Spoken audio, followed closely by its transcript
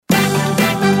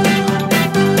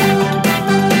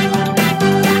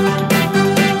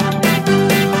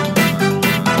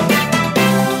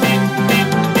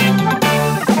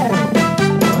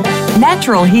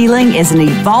Natural healing is an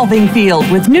evolving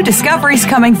field with new discoveries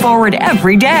coming forward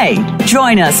every day.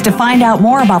 Join us to find out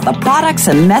more about the products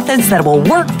and methods that will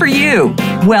work for you.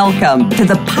 Welcome to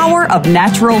The Power of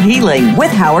Natural Healing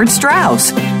with Howard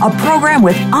Strauss, a program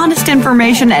with honest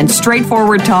information and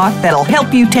straightforward talk that'll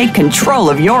help you take control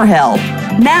of your health.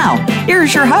 Now,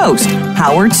 here's your host,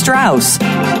 Howard Strauss.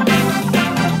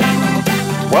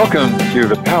 Welcome to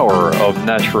The Power of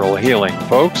Natural Healing,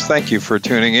 folks. Thank you for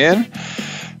tuning in.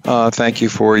 Thank you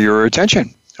for your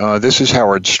attention. This is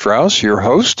Howard Strauss, your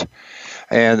host,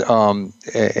 and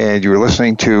you're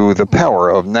listening to The Power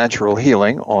of Natural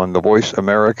Healing on the Voice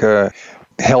America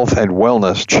Health and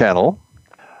Wellness channel.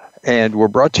 And we're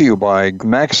brought to you by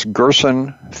Max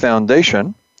Gerson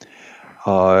Foundation,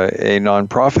 a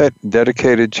nonprofit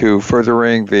dedicated to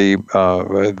furthering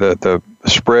the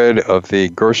spread of the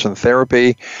Gerson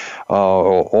therapy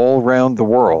all around the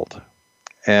world.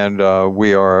 And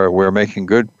we're making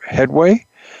good headway,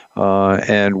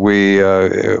 and we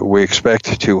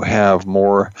expect to have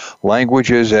more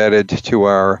languages added to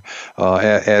our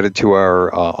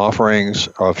offerings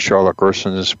of Charlotte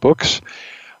Gerson's books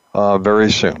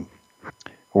very soon.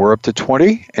 We're up to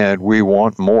 20, and we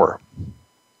want more.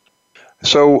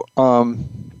 So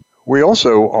we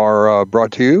also are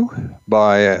brought to you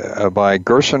by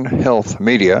Gerson Health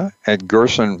Media at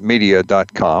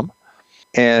gersonmedia.com.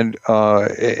 And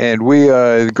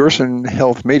Gerson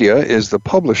Health Media is the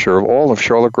publisher of all of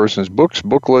Charlotte Gerson's books,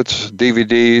 booklets,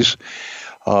 DVDs,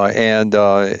 and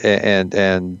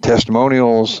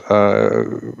testimonials.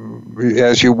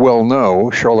 As you well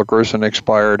know, Charlotte Gerson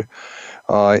expired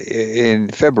in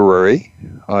February,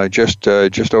 just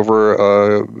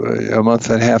over a month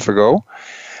and a half ago.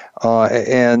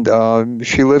 And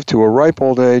she lived to a ripe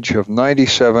old age of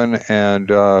 97 and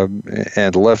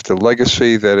left a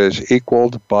legacy that is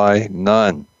equaled by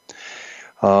none.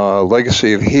 A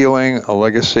legacy of healing, a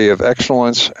legacy of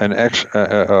excellence,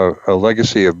 a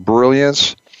legacy of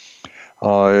brilliance,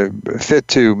 fit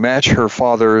to match her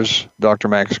father's, Dr.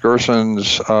 Max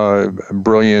Gerson's,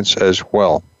 brilliance as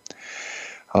well.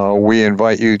 We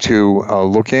invite you to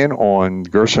look in on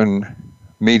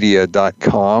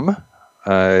gersonmedia.com.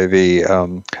 The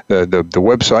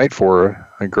website for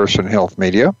Gerson Health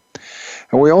Media.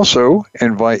 And we also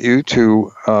invite you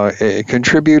to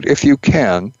contribute, if you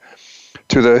can,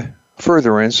 to the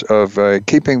furtherance of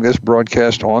keeping this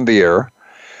broadcast on the air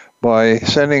by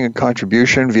sending a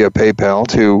contribution via PayPal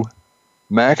to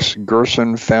Max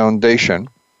Gerson Foundation.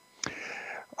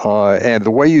 And the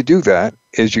way you do that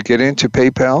is you get into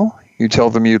PayPal, you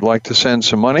tell them you'd like to send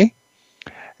some money,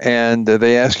 and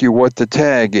they ask you what the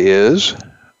tag is.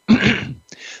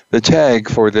 The tag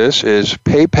for this is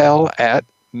PayPal at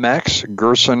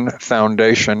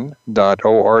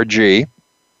maxgersonfoundation.org.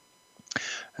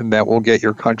 And that will get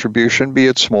your contribution, be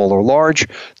it small or large.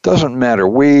 Doesn't matter.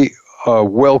 We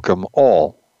welcome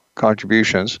all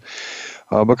contributions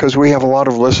because we have a lot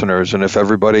of listeners. And if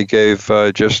everybody gave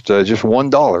just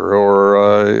 $1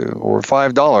 or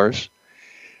 $5,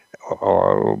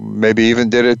 or maybe even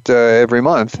did it every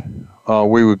month,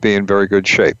 we would be in very good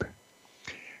shape.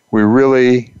 We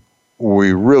really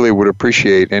would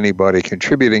appreciate anybody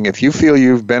contributing. If you feel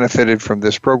you've benefited from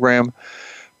this program,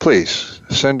 please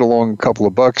send along a couple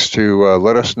of bucks to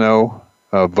let us know,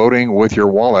 voting with your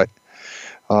wallet,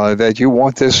 that you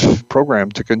want this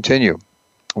program to continue.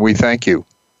 We thank you.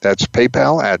 That's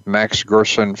PayPal at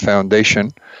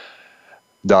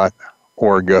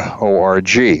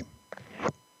maxgersonfoundation.org.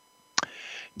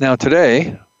 Now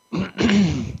today,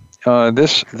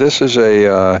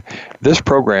 this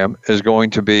program is going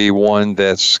to be one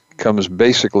that comes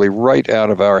basically right out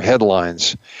of our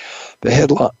headlines. The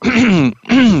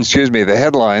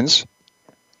headlines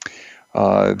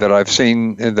that I've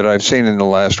seen in the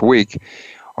last week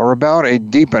are about a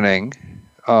deepening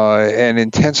and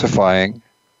intensifying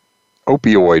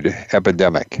opioid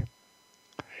epidemic.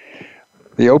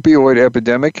 The opioid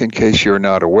epidemic, in case you're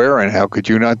not aware, and how could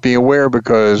you not be aware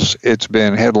because it's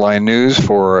been headline news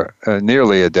for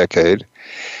nearly a decade,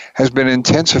 has been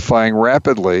intensifying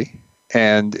rapidly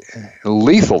and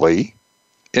lethally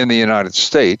in the United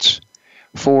States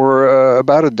for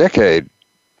about a decade.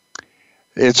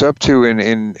 It's up to,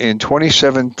 in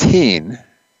 2017,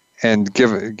 and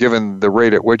given the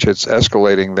rate at which it's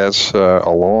escalating, that's a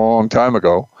long time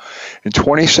ago. In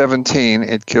 2017,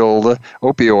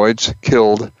 opioids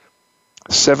killed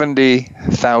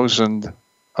 70,000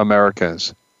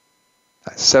 Americans.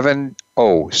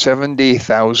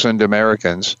 70,000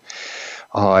 Americans,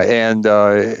 and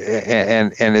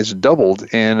it's doubled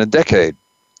in a decade.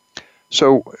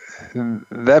 So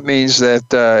that means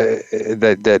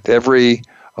that every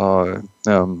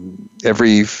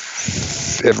every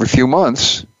few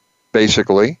months,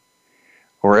 basically,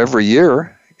 or every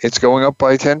year, it's going up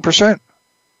by 10%.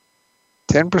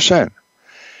 10%.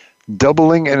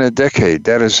 Doubling in a decade.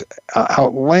 That is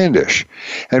outlandish.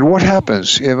 And what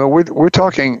happens? We're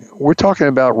talking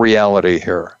about reality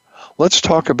here. Let's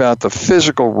talk about the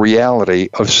physical reality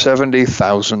of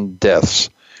 70,000 deaths.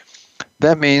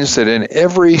 That means that in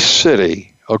every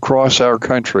city across our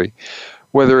country,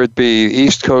 whether it be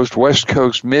East Coast, West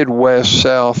Coast, Midwest,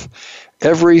 South,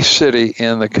 every city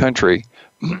in the country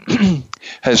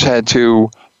has had to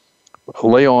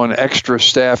lay on extra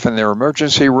staff in their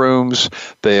emergency rooms.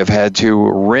 They have had to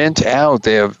rent out.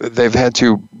 They've had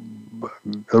to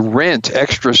rent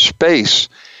extra space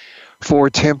for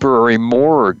temporary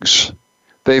morgues.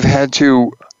 They've had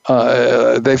to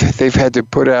they've had to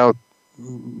put out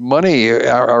money.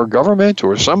 Our government,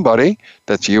 or somebody,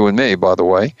 that's you and me, by the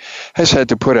way, has had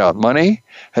to put out money.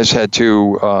 Has had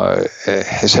to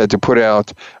put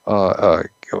out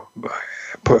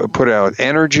put out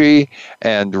energy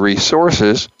and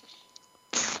resources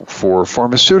for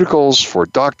pharmaceuticals, for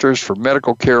doctors, for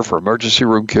medical care, for emergency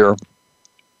room care.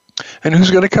 And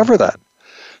who's going to cover that?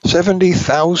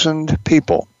 70,000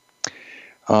 people.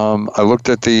 I looked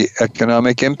at the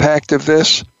economic impact of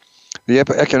this. The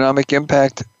economic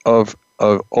impact of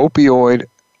opioid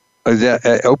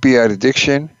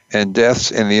addiction and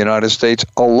deaths in the United States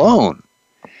alone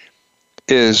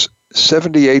is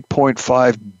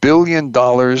 $78.5 billion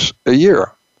a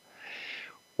year.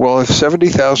 Well, if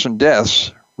 70,000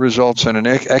 deaths results in an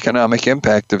economic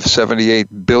impact of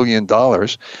 $78 billion,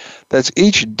 that's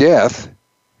each death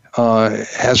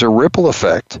has a ripple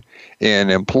effect in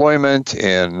employment,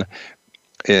 in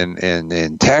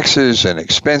taxes and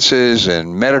expenses,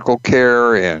 and medical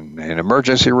care, and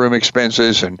emergency room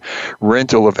expenses, and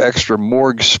rental of extra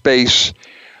morgue space,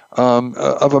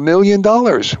 of $1 million.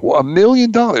 $1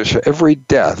 million for every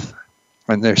death.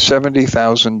 And there's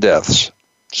 70,000 deaths.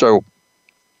 So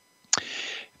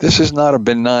this is not a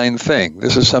benign thing.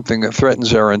 This is something that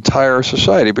threatens our entire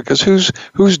society, because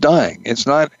who's dying? It's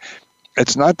not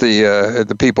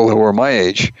the people who are my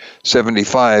age,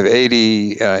 75,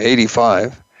 80,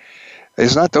 85.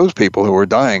 It's not those people who are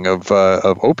dying of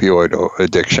opioid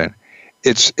addiction.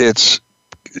 It's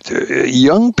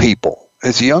young people.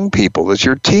 It's young people. It's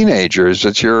your teenagers.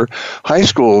 It's your high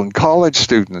school and college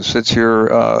students. It's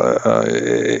your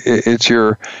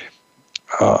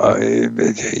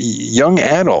young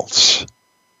adults.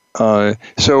 So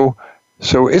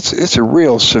it's a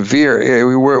real severe.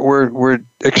 We're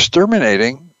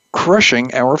exterminating,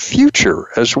 crushing our future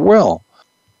as well.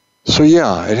 So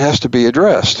yeah, it has to be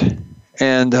addressed,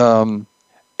 and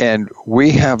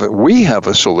we have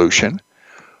a solution,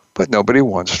 but nobody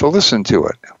wants to listen to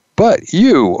it. But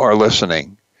you are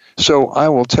listening, so I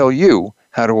will tell you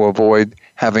how to avoid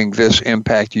having this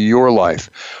impact your life,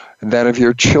 and that of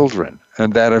your children,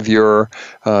 and that of your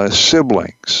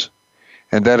siblings,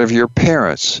 and that of your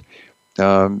parents.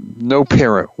 No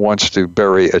parent wants to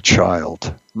bury a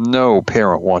child. No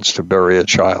parent wants to bury a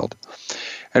child.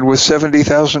 And with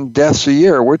 70,000 deaths a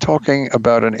year, we're talking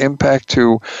about an impact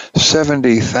to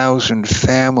 70,000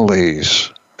 families.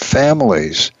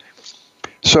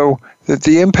 So that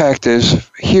the impact is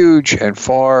huge and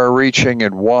far-reaching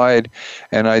and wide,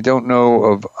 and I don't know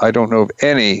of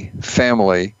any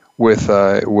family with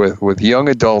young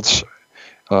adults,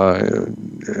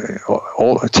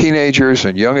 teenagers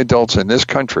and young adults in this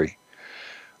country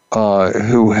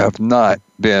who have not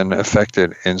been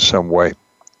affected in some way.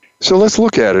 So let's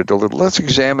look at it a little. Let's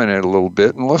examine it a little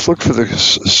bit, and let's look for the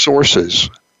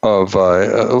sources of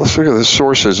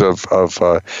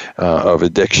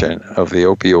addiction, of the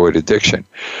opioid addiction.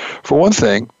 For one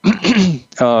thing,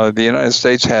 the United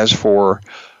States has for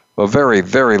a very,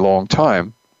 very long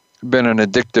time been an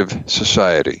addictive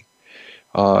society.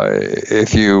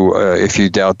 If you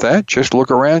doubt that, just look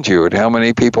around you at how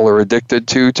many people are addicted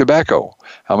to tobacco,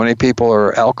 how many people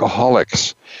are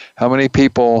alcoholics, how many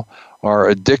people are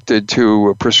addicted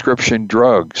to prescription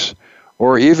drugs,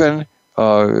 or even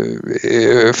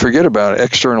forget about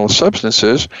external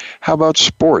substances. How about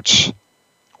sports,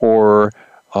 or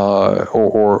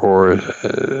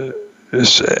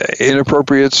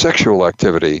inappropriate sexual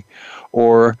activity,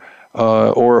 or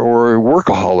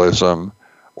workaholism,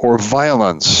 or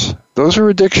violence? Those are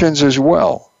addictions as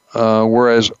well,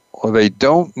 whereas they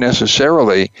don't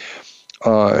necessarily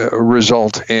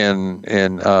regularly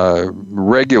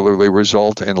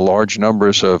result in large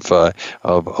numbers of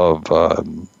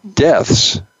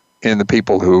deaths in the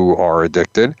people who are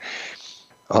addicted.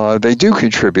 They do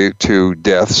contribute to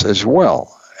deaths as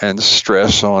well, and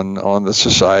stress on the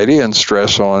society, and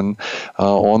stress on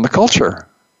the culture,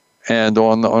 and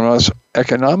on us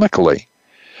economically.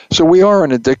 So we are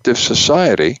an addictive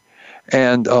society,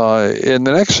 and in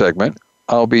the next segment,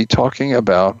 I'll be talking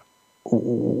about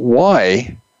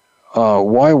why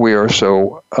we are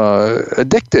so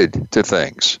addicted to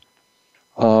things.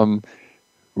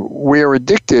 We are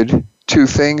addicted to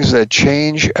things that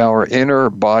change our inner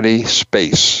body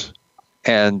space,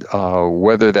 and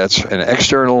whether that's an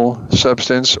external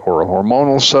substance or a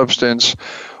hormonal substance,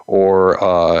 or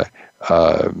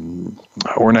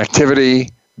an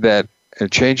activity that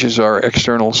changes our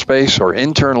external space or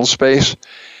internal space,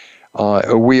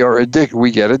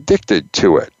 we get addicted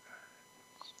to it.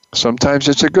 Sometimes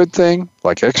it's a good thing,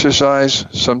 like exercise.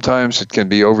 Sometimes it can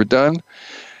be overdone,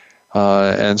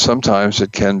 and sometimes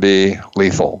it can be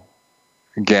lethal.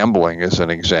 Gambling is an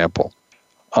example.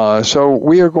 So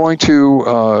we're going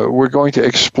to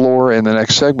explore in the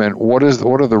next segment what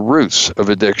are the roots of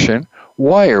addiction,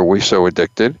 why are we so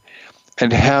addicted,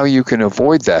 and how you can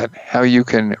avoid that, how you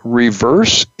can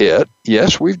reverse it.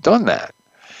 Yes, we've done that.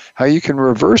 How you can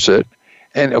reverse it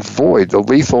and avoid the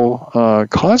lethal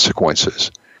consequences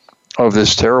of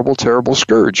this terrible, terrible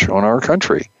scourge on our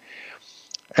country.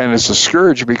 And it's a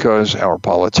scourge because our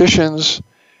politicians,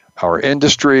 our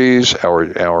industries,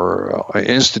 our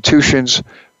institutions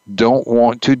don't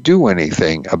want to do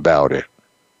anything about it.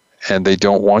 And they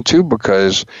don't want to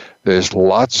because there's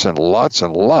lots and lots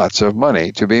and lots of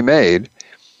money to be made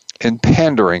in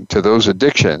pandering to those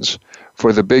addictions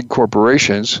for the big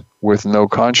corporations with no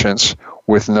conscience,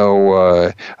 with no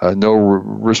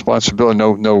responsibility,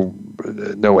 no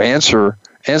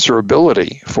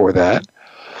answerability for that,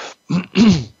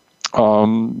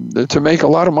 to make a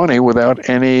lot of money without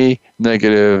any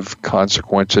negative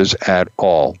consequences at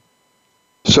all.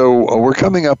 So we're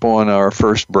coming up on our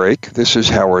first break. This is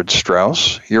Howard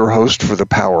Strauss, your host for The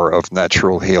Power of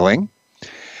Natural Healing.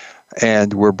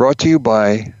 And we're brought to you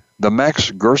by the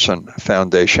Max Gerson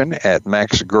Foundation at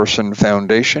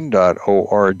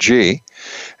maxgersonfoundation.org.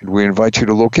 And we invite you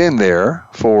to look in there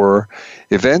for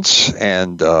events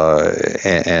and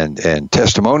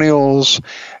testimonials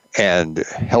and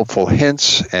helpful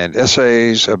hints and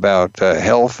essays about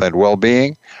health and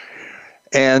well-being,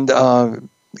 and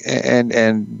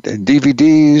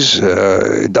DVDs,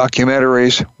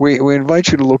 documentaries. We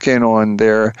invite you to look in on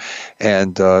there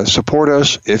and support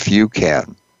us if you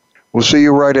can. We'll see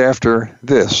you right after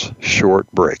this short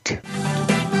break.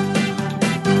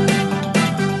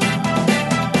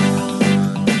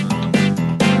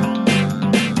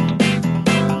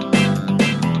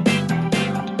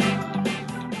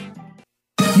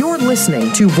 You're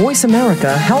listening to Voice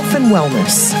America Health and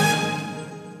Wellness.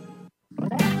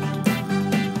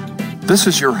 This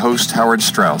is your host, Howard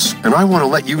Strauss, and I want to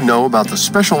let you know about the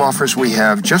special offers we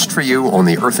have just for you on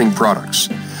the earthing products.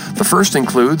 The first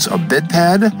includes a bed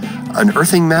pad, an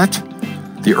earthing mat,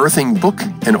 the earthing book,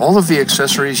 and all of the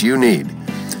accessories you need.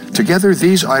 Together,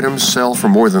 these items sell for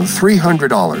more than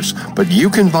 $300, but you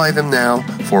can buy them now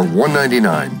for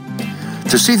 $199.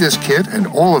 To see this kit and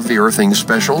all of the earthing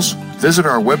specials, visit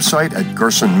our website at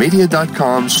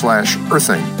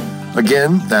gersonmedia.com/earthing.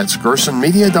 Again, that's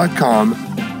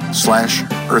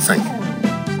gersonmedia.com/earthing.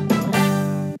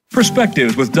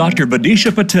 Perspectives with Dr.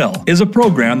 Vidisha Patel is a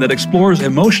program that explores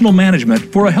emotional management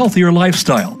for a healthier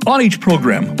lifestyle. On each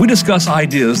program, we discuss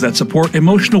ideas that support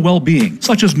emotional well-being,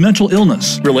 such as mental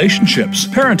illness, relationships,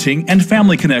 parenting, and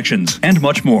family connections, and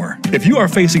much more. If you are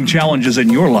facing challenges in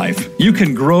your life, you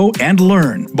can grow and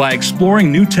learn by exploring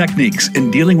new techniques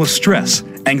in dealing with stress,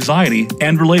 anxiety,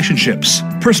 and relationships.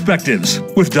 Perspectives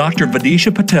with Dr.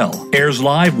 Vidisha Patel airs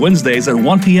live Wednesdays at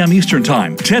 1 p.m. Eastern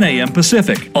Time, 10 a.m.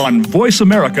 Pacific on Voice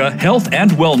America Health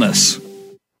and Wellness.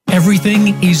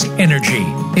 Everything is energy.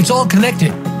 It's all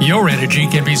connected. Your energy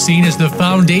can be seen as the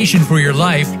foundation for your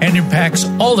life and impacts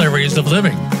all areas of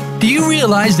living. Do you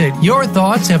realize that your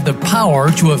thoughts have the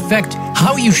power to affect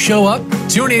how you show up?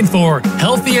 Tune in for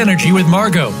Healthy Energy with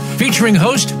Margot, featuring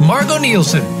host Margot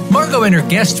Nielsen. Margot and her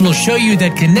guests will show you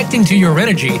that connecting to your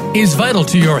energy is vital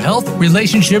to your health,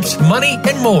 relationships, money,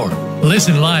 and more.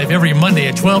 Listen live every Monday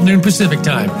at 12 noon Pacific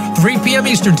Time, 3 p.m.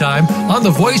 Eastern Time on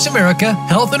the Voice America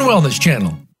Health and Wellness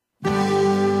Channel.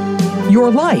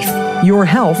 Your life, your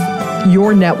health,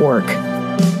 your network.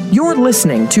 You're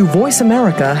listening to Voice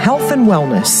America Health and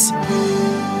Wellness.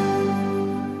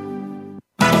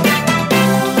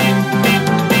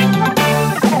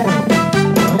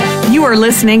 You are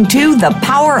listening to The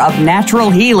Power of Natural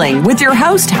Healing with your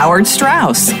host, Howard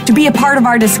Strauss. To be a part of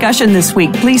our discussion this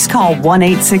week, please call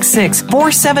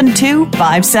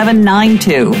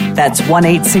 1-866-472-5792. That's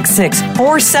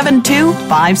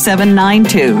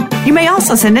 1-866-472-5792. You may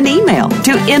also send an email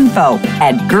to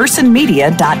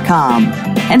info@gersonmedia.com.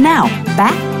 And now,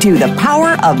 back to The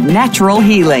Power of Natural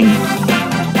Healing.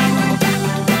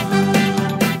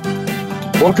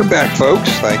 Welcome back, folks.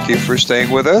 Thank you for staying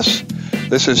with us.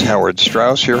 This is Howard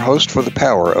Strauss, your host for The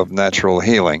Power of Natural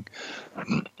Healing.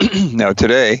 Now,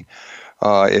 today,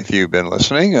 if you've been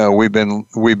listening, we've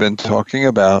been talking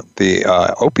about the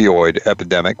opioid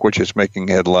epidemic, which is making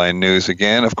headline news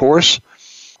again, of course.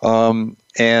 And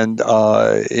in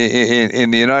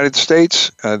the United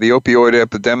States, the opioid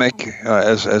epidemic,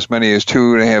 as many as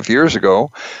 2.5 years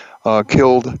ago,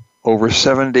 killed over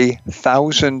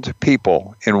 70,000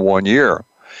 people in 1 year.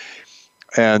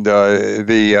 And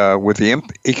with the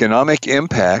economic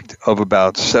impact of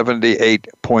about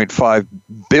 $78.5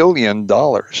 billion,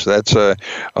 that's about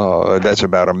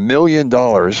 $1 million.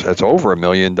 That's over $1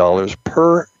 million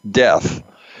per death.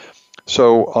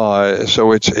 So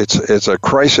it's a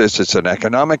crisis. It's an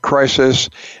economic crisis.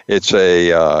 It's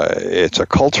a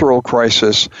cultural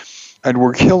crisis, and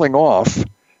we're killing off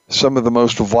some of the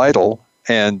most vital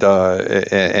and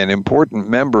important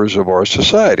members of our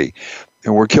society.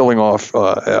 And we're killing off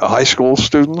high school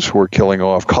students. We're killing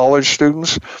off college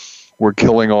students. We're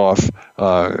killing off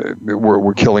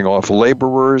we're killing off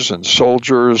laborers and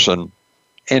soldiers, and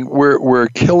we're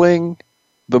killing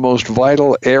the most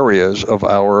vital areas of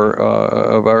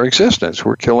our existence.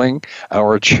 We're killing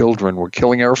our children. We're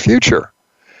killing our future.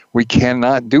 We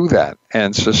cannot do that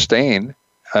and sustain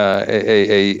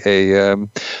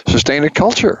sustain a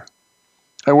culture.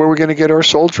 And where are we going to get our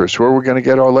soldiers? Where are we going to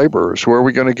get our laborers? Where are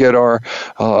we going to get our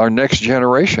next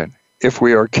generation if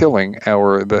we are killing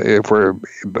if we're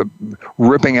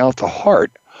ripping out the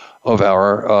heart of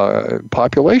our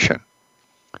population?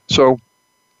 So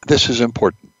this is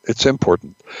important. It's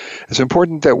important. It's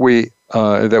important that we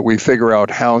figure out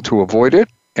how to avoid it,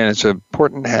 and it's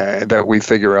important that we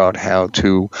figure out how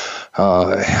to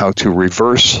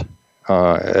reverse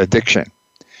addiction.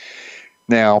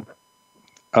 Now,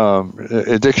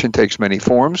 addiction takes many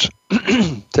forms.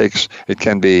 It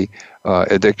can be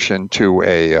addiction to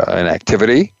an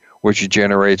activity, which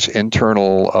generates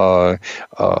internal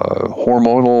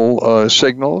hormonal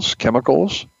signals,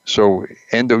 chemicals. So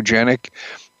endogenic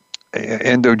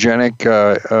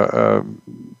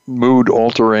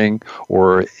mood-altering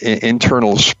or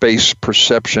internal space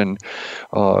perception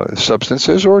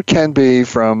substances, or it can be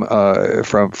from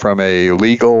a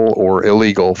legal or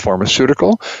illegal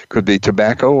pharmaceutical. Could be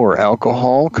tobacco or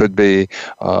alcohol. Could be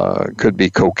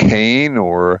cocaine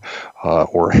or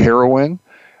heroin.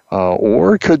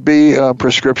 Or it could be a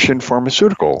prescription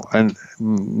pharmaceutical. And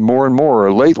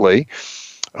more lately,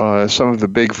 some of the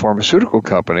big pharmaceutical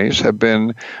companies have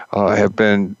been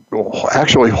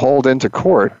actually hauled into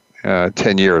court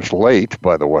 10 years late,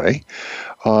 by the way,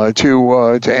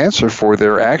 to answer for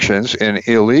their actions in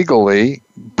illegally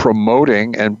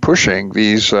promoting and pushing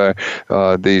these highly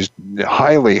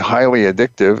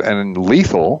addictive and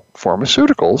lethal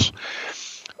pharmaceuticals.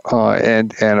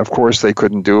 And of course, they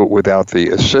couldn't do it without the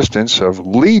assistance of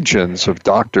legions of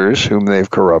doctors whom they've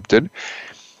corrupted.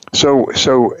 So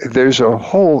there's a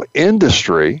whole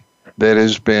industry that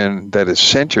is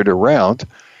centered around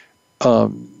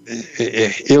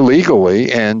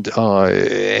illegally and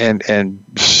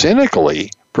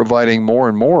cynically providing more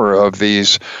and more of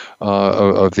these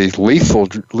lethal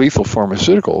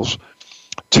pharmaceuticals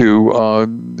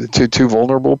to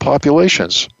vulnerable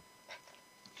populations.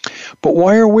 But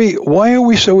why are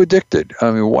we so addicted?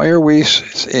 I mean, why are we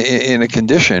in a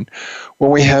condition when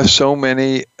we have so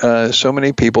many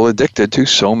people addicted to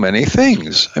so many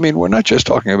things? I mean, we're not just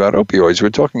talking about opioids. We're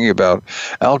talking about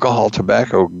alcohol,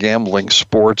 tobacco, gambling,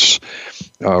 sports,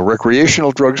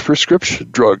 recreational drugs, prescription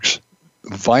drugs,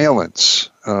 violence,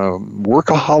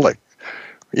 workaholic,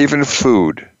 even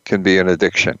food can be an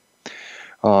addiction.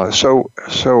 So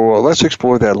let's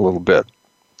explore that a little bit.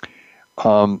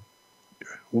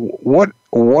 What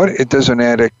does an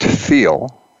addict feel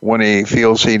when he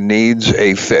feels he needs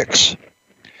a fix?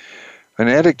 An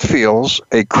addict feels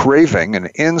a craving, an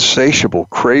insatiable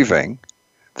craving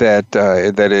that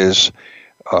is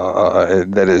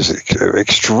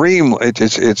extreme.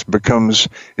 It becomes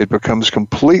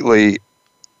completely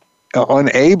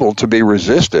unable to be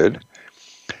resisted.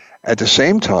 At the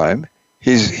same time,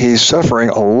 he's suffering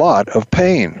a lot of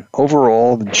pain,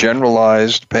 overall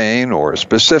generalized pain or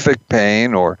specific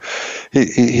pain, or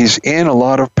he's in a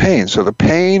lot of pain. So the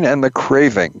pain and the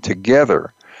craving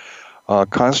together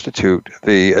constitute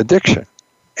the addiction.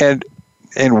 And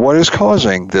what is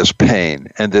causing this pain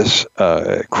and this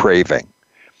craving?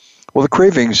 Well, the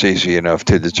craving is easy enough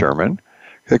to determine.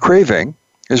 The craving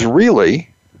is really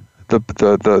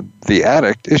the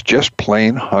addict is just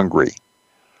plain hungry.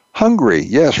 Hungry,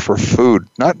 yes, for food,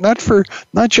 not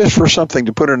just for something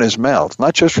to put in his mouth,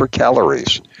 not just for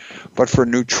calories, but for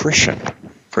nutrition.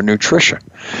 For nutrition.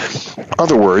 In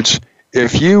other words,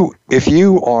 if you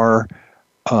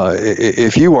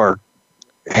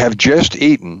have just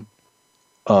eaten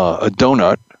a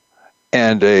donut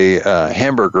and a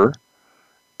hamburger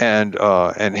and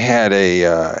had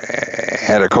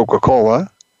a Coca-Cola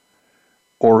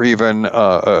or even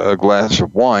a glass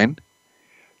of wine,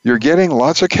 you're getting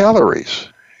lots of calories.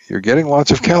 You're getting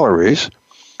lots of calories,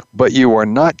 but you are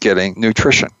not getting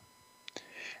nutrition.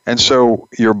 And so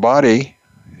your body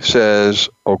says,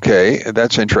 okay,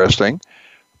 that's interesting,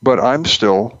 but I'm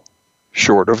still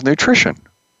short of nutrition.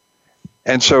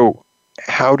 And so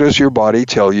how does your body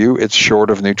tell you it's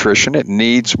short of nutrition? It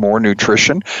needs more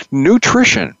nutrition.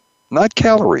 Nutrition, not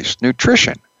calories,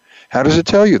 nutrition. How does it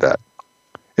tell you that?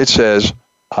 It says,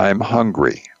 I'm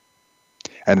hungry.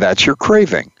 And that's your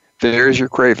craving. There's your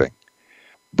craving.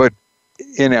 But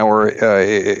in our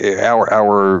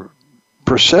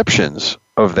perceptions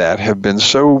of that have been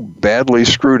so badly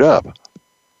screwed up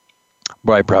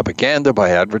by propaganda, by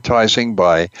advertising,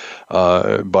 by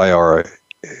our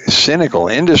cynical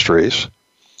industries,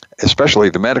 especially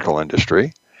the medical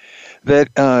industry, that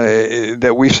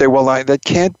we say, well, that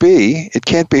can't be. It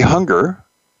can't be hunger.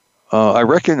 I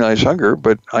recognize hunger,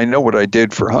 but I know what I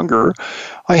did for hunger.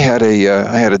 I had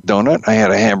a donut, I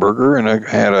had a hamburger, and I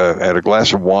had a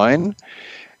glass of wine,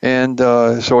 and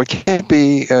so it can't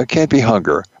be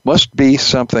hunger. Must be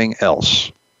something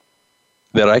else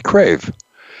that I crave.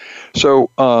 So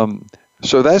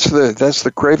that's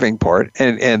the craving part,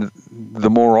 and the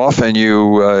more often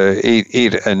you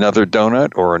eat another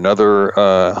donut or another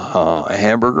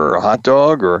hamburger or a hot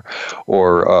dog or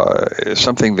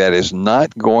something that is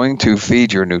not going to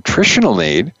feed your nutritional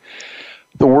need,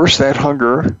 the worse that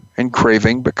hunger and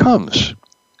craving becomes,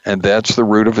 and that's the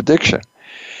root of addiction.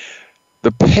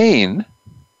 The pain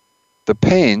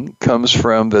comes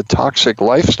from the toxic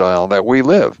lifestyle that we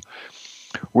live.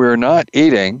 We're not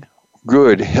eating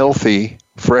good, healthy,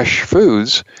 fresh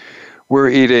foods. We're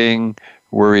eating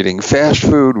fast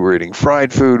food. We're eating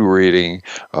fried food. We're eating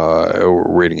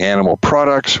animal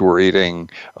products. We're eating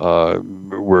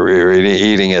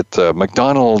at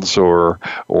McDonald's or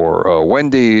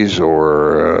Wendy's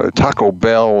or Taco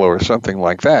Bell or something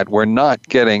like that. We're not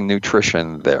getting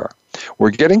nutrition there.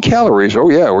 We're getting calories. Oh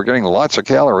yeah, we're getting lots of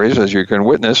calories, as you can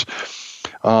witness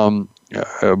by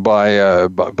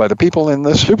the people in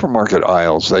the supermarket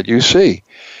aisles that you see.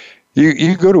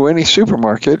 You go to any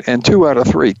supermarket, and two out of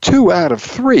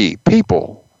three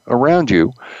people around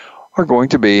you are going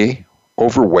to be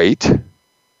overweight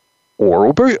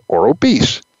or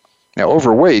obese. Now,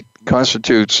 overweight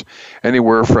constitutes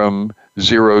anywhere from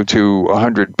 0 to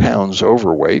 100 pounds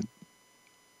overweight,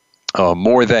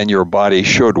 more than your body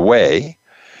should weigh,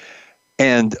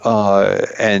 and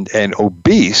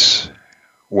obese.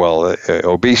 Well,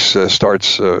 obese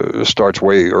starts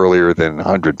way earlier than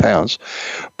 100 pounds,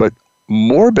 but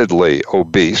morbidly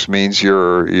obese means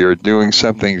you're doing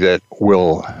something that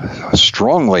will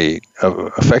strongly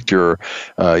affect your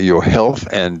health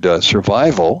and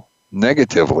survival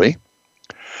negatively.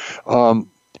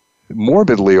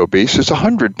 Morbidly obese is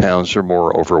 100 pounds or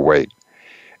more overweight.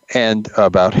 And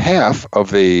about half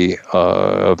of the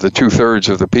 2/3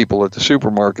 of the people at the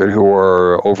supermarket who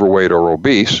are overweight or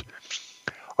obese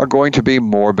are going to be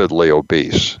morbidly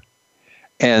obese.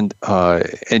 And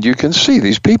you can see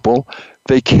these people,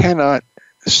 they cannot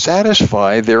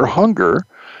satisfy their hunger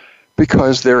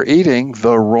because they're eating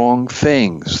the wrong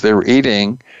things. They're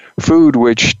eating food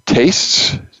which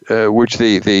tastes, which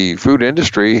the food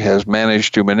industry has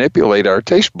managed to manipulate our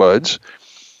taste buds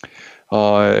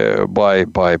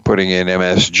by putting in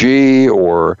MSG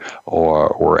or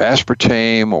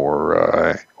aspartame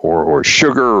or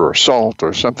sugar or salt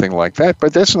or something like that.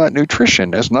 But that's not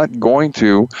nutrition. That's not going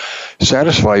to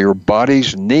satisfy your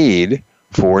body's need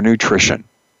for nutrition.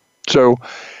 So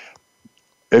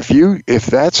if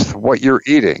that's what you're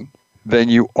eating, then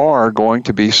you are going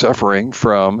to be suffering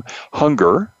from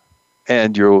hunger,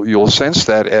 and you'll sense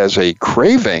that as a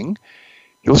craving.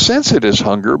 You'll sense it as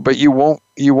hunger, but you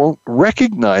won't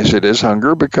recognize it as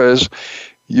hunger because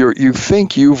you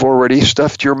think you've already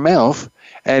stuffed your mouth,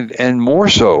 and more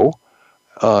so,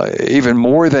 even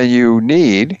more than you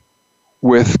need,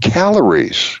 with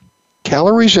calories.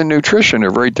 Calories and nutrition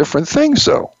are very different things,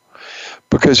 though.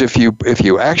 Because if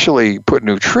you actually put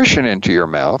nutrition into your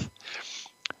mouth,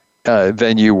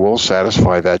 then you will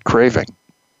satisfy that craving.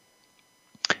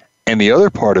 And the other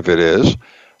part of it is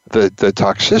the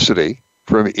toxicity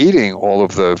from eating all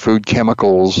of the food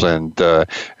chemicals and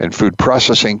food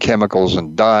processing chemicals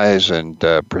and dyes and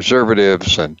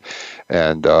preservatives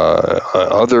and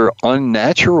other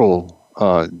unnatural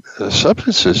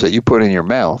substances that you put in your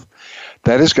mouth.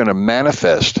 That is going to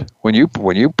manifest when you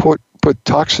put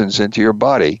toxins into your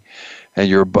body, and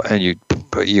you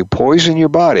poison your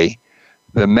body.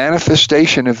 The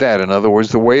manifestation of that, in other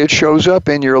words, the way it shows up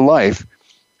in your life,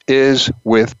 is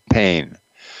with pain.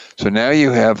 So now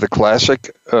you have the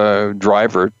classic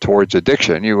driver towards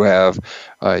addiction. You have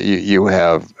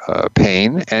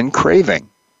pain and craving,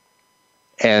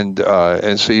 and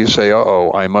so you say,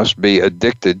 "Uh-oh, I must be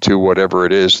addicted to whatever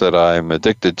it is that I'm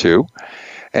addicted to."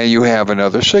 And you have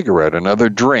another cigarette, another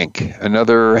drink,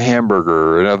 another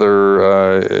hamburger,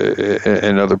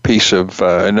 another piece of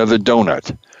another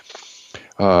donut,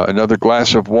 another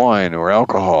glass of wine or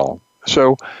alcohol.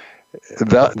 So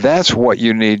that's what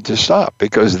you need to stop,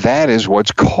 because that is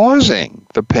what's causing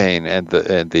the pain and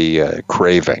the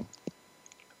craving.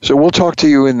 So we'll talk to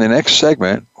you in the next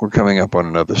segment. We're coming up on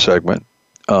another segment,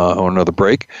 on another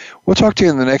break. We'll talk to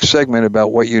you in the next segment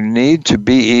about what you need to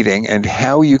be eating and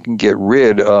how you can get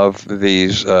rid of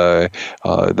these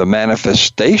the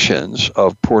manifestations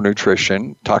of poor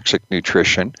nutrition, toxic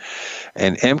nutrition,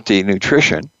 and empty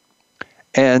nutrition.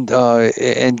 And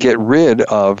get rid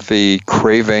of the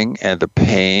craving and the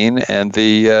pain and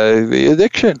the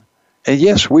addiction. And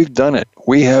yes, we've done it.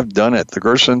 We have done it. The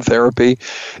Gerson therapy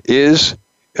is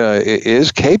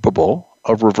capable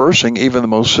of reversing even the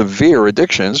most severe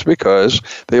addictions, because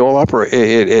they all operate.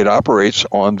 It operates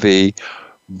on the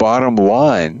bottom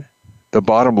line. The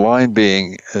bottom line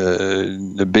being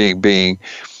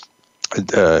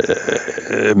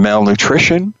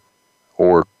malnutrition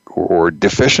or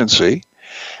deficiency,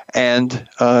 and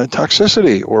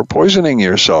toxicity or poisoning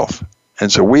yourself.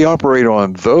 And so we operate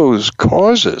on those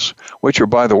causes, which are,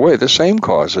 by the way, the same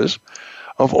causes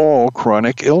of all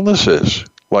chronic illnesses,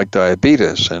 like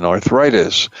diabetes and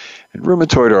arthritis and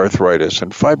rheumatoid arthritis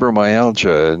and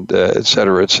fibromyalgia and et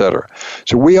cetera, et cetera.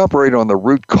 So we operate on the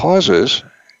root causes,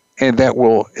 and that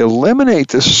will eliminate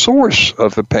the source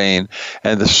of the pain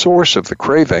and the source of the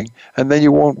craving, and then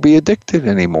you won't be addicted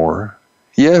anymore.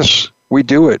 Yes, we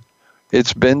do it.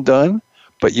 It's been done,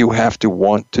 but you have to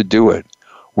want to do it.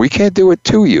 We can't do it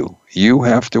to you. You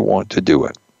have to want to do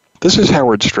it. This is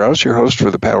Howard Strauss, your host for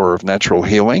The Power of Natural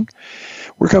Healing.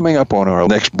 We're coming up on our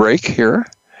next break here,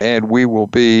 and we will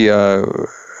be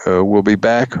we'll be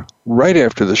back right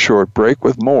after the short break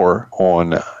with more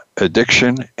on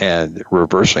addiction and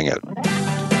reversing it.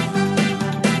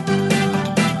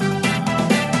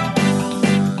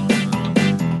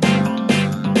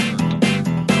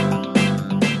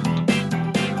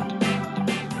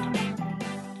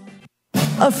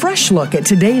 A fresh look at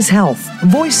today's health.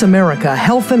 Voice America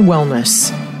Health and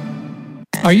Wellness.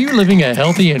 Are you living a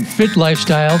healthy and fit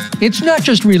lifestyle? It's not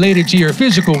just related to your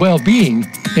physical well-being.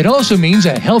 It also means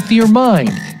a healthier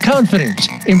mind, confidence,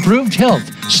 improved health,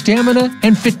 stamina,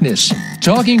 and fitness.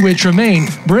 Talking with Tremaine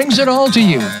brings it all to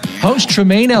you. Host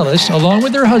Tremaine Ellis, along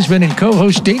with her husband and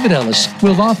co-host David Ellis,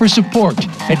 will offer support,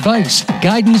 advice,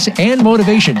 guidance, and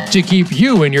motivation to keep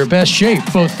you in your best shape,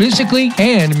 both physically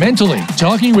and mentally.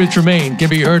 Talking with Tremaine can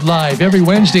be heard live every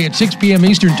Wednesday at 6 p.m.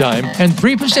 Eastern Time and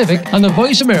 3 Pacific on the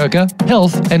Voice America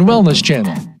Health and Wellness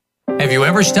Channel. Have you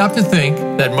ever stopped to think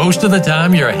that most of the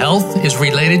time your health is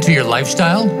related to your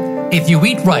lifestyle? If you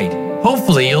eat right,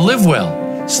 hopefully you'll live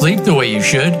well, sleep the way you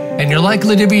should, and you're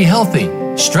likely to be healthy.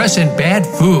 Stress and bad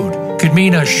food could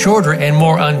mean a shorter and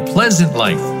more unpleasant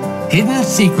life. Hidden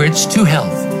Secrets to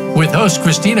Health with host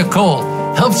Christina Cole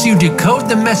helps you decode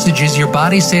the messages your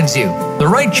body sends you. The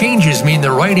right changes mean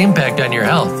the right impact on your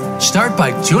health. Start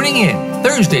by tuning in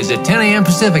Thursdays at 10 a.m.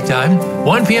 Pacific Time,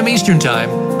 1 p.m. Eastern Time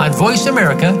on Voice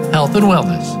America Health and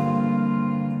Wellness.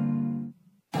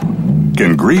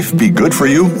 Can grief be good for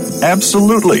you?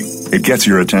 Absolutely. It gets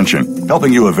your attention,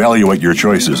 helping you evaluate your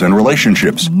choices and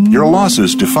relationships. Your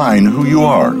losses define who you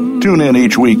are. Tune in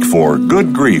each week for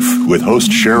Good Grief with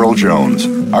host Cheryl Jones.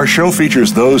 Our show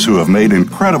features those who have made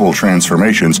incredible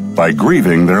transformations by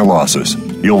grieving their losses.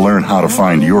 You'll learn how to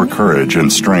find your courage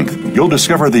and strength. You'll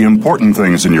discover the important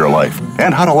things in your life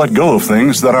and how to let go of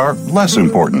things that are less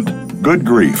important. Good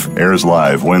Grief airs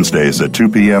live Wednesdays at 2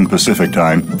 p.m. Pacific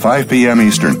Time, 5 p.m.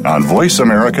 Eastern on Voice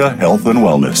America Health and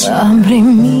Wellness.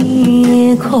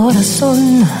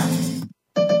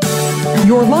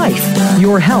 Your life,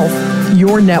 your health,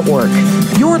 your network.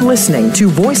 You're listening to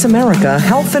Voice America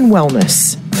Health and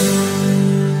Wellness.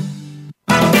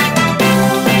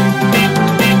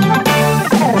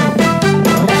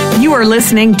 are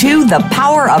listening to The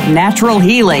Power of Natural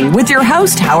Healing with your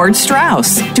host, Howard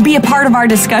Strauss. To be a part of our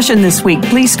discussion this week,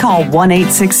 please call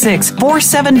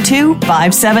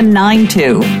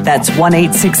 1-866-472-5792. That's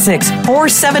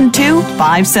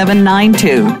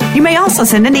 1-866-472-5792. You may also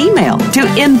send an email to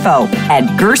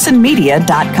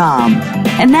info@gersonmedia.com.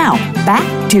 And now,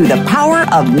 back to The Power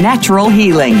of Natural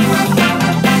Healing.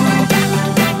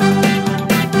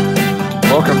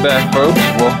 Welcome back, folks.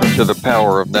 Welcome to The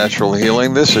Power of Natural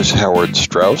Healing. This is Howard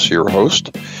Strauss, your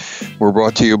host. We're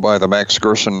brought to you by the Max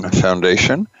Gerson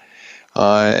Foundation,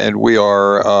 and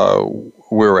we're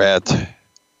at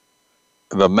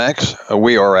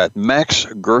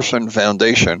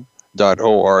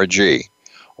maxgersonfoundation.org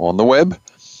on the web,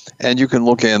 and you can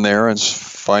look in there and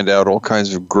find out all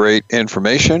kinds of great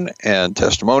information and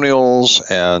testimonials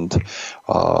and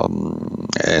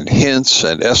hints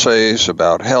and essays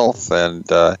about health and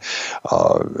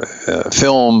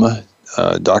film,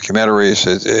 documentaries.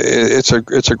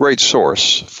 It's a great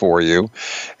source for you,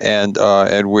 and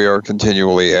we are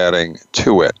continually adding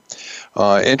to it.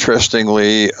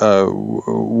 Interestingly,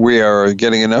 we are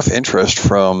getting enough interest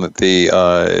from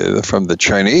the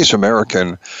Chinese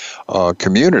American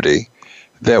community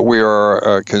that we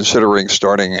are considering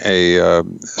starting a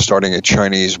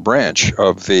Chinese branch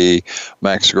of the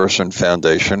Max Gerson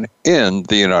Foundation in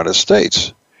the United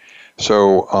States.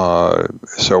 So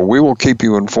we will keep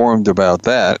you informed about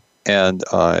that, and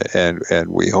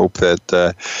we hope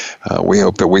that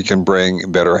we can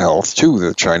bring better health to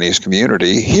the Chinese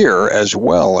community here as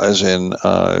well as in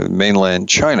mainland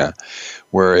China,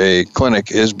 where a clinic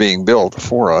is being built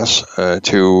for us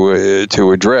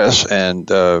to address and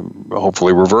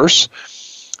hopefully reverse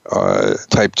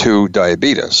type 2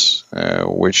 diabetes,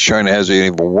 which China has an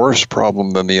even worse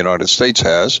problem than the United States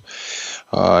has.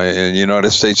 And the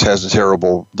United States has a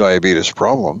terrible diabetes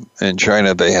problem. In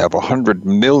China, they have 100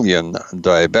 million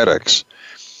diabetics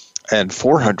and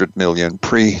 400 million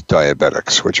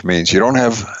pre-diabetics, which means you don't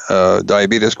have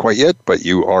diabetes quite yet, but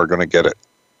you are going to get it.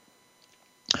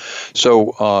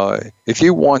 So if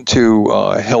you want to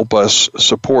help us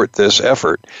support this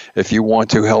effort, if you want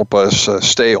to help us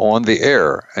stay on the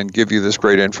air and give you this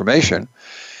great information,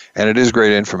 and it is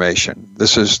great information,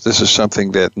 this is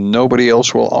something that nobody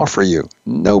else will offer you.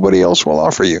 Nobody else will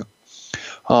offer you.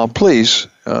 Please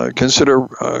consider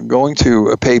going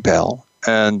to PayPal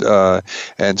and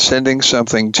sending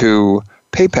something to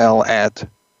PayPal at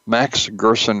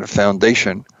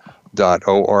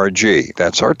maxgersonfoundation.org.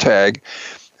 That's our tag.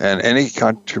 And any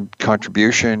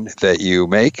contribution that you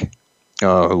make,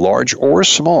 large or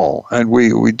small, and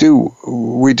we do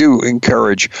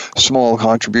encourage small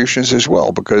contributions as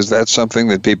well, because that's something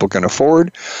that people can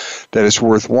afford, that is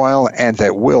worthwhile, and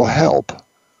that will help,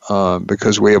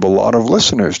 because we have a lot of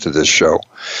listeners to this show,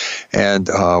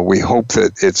 and we hope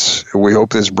that it's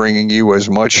bringing you as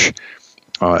much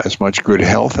good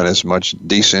health and as much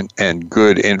decent and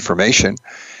good information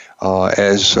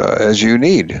as you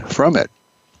need from it.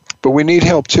 But we need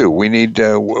help too. We need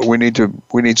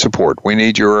support. We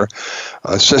need your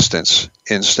assistance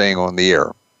in staying on the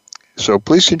air. So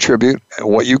please contribute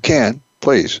what you can,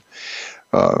 please.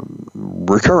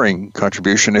 Recurring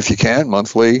contribution if you can,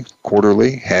 monthly,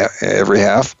 quarterly, every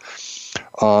half,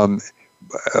 at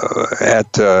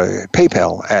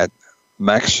PayPal at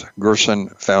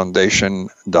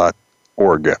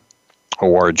maxgersonfoundation.org.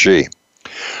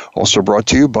 Also brought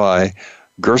to you by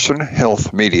Gerson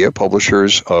Health Media,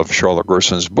 publishers of Charlotte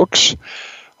Gerson's books,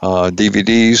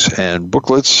 DVDs and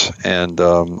booklets, and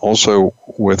also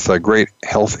with great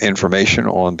health information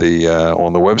on the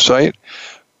website,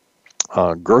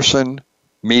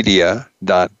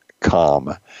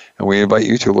 gersonmedia.com. And we invite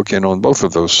you to look in on both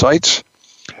of those sites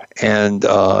and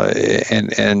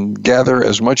gather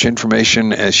as much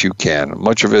information as you can.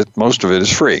 Most of it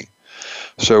is free.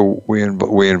 So we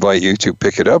invite you to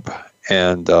pick it up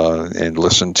and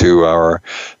listen to our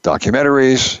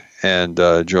documentaries and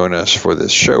join us for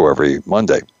this show every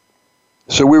Monday.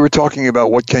 So we were talking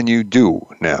about what can you do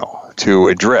now to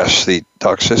address the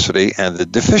toxicity and the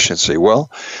deficiency. Well,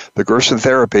 the Gerson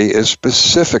therapy is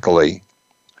specifically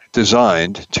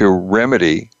designed to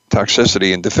remedy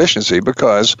toxicity and deficiency,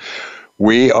 because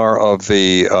we are of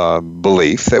the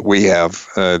belief that we have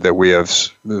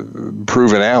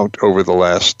proven out over the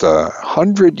last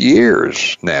 100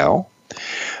 years now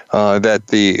that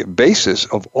the basis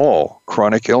of all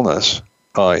chronic illness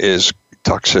is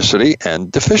toxicity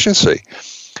and deficiency.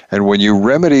 And when you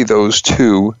remedy those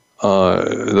two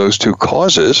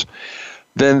causes,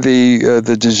 then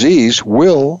the disease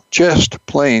will just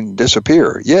plain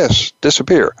disappear. Yes,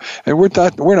 disappear. And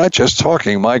we're not just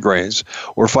talking migraines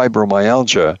or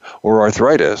fibromyalgia or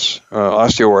arthritis,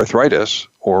 osteoarthritis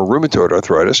or rheumatoid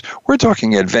arthritis. We're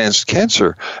talking advanced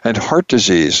cancer and heart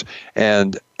disease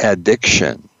and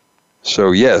addiction.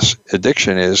 So yes,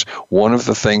 addiction is one of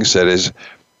the things that is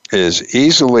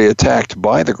easily attacked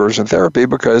by the Gerson therapy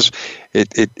because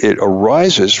it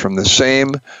arises from the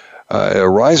same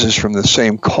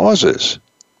causes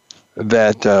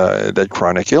that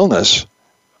chronic illness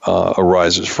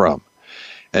arises from.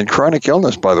 And chronic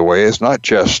illness, by the way, is not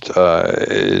just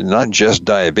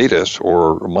diabetes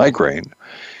or migraine.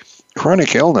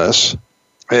 Chronic illness,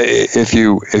 if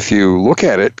you look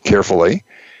at it carefully,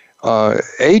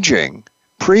 aging,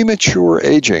 premature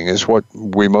aging is what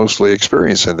we mostly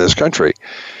experience in this country.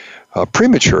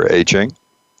 Premature aging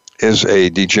is a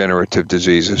degenerative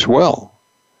disease as well,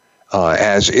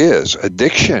 as is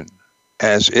addiction,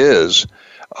 as is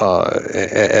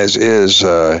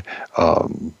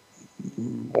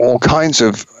all kinds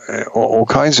of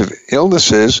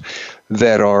illnesses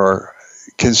that are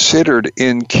considered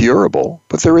incurable,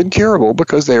 but they're incurable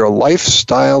because they are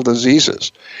lifestyle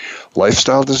diseases.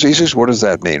 Lifestyle diseases, what does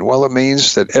that mean? Well, it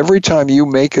means that every time you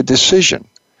make a decision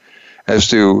as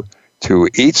to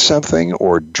eat something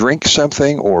or drink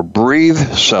something or breathe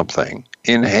something,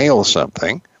 inhale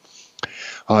something,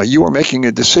 you are making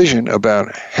a decision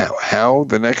about how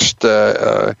the next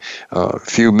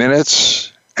few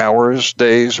minutes, hours,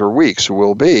 days, or weeks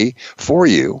will be for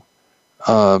you,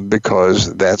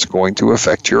 because that's going to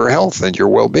affect your health and your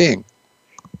well-being.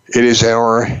 It is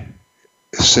our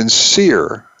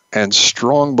sincere and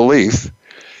strong belief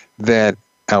that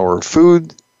our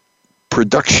food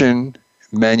production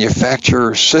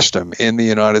manufacture system in the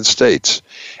United States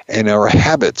and our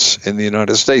habits in the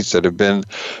United States that have been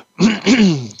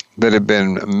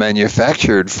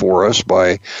manufactured for us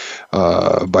by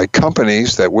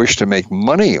companies that wish to make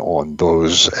money on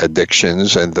those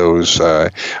addictions and those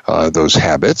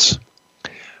habits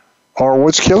are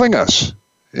what's killing us.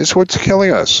 It's what's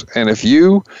killing us. And if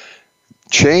you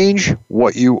change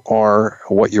what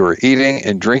you're eating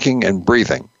and drinking and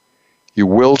breathing, you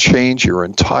will change your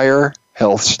entire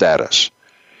health status.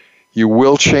 You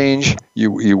will change.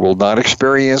 You will not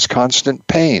experience constant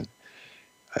pain,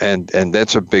 and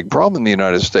that's a big problem in the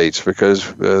United States because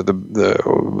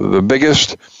the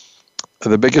biggest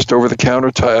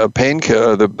over-the-counter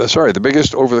the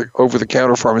biggest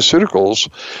over-the-counter pharmaceuticals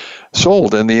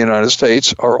sold in the United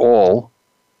States are all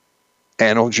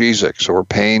analgesics or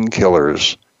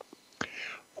painkillers.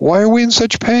 Why are we in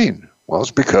such pain? Well,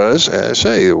 it's because, as I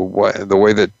say, the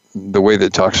way that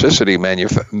toxicity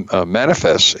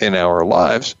manifests in our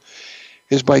lives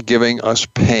is by giving us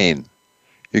pain.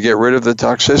 You get rid of the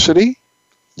toxicity,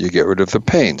 you get rid of the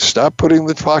pain. Stop putting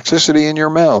the toxicity in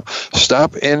your mouth.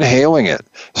 Stop inhaling it.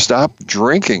 Stop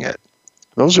drinking it.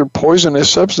 Those are poisonous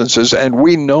substances, and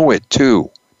we know it too,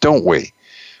 don't we?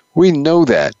 We know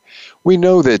that. We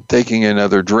know that taking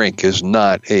another drink is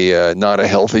not a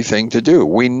healthy thing to do.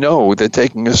 We know that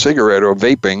taking a cigarette or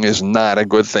vaping is not a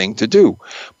good thing to do,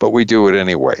 but we do it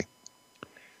anyway.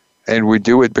 And we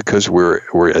do it because we're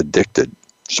addicted.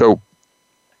 So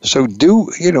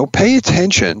pay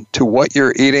attention to what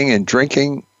you're eating and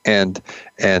drinking and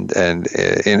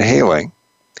inhaling,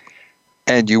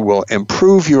 and you will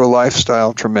improve your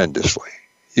lifestyle tremendously.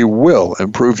 You will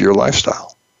improve your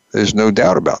lifestyle. There's no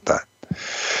doubt about that.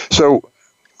 So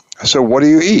what do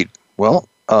you eat? Well,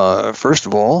 first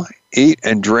of all, eat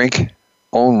and drink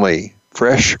only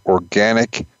fresh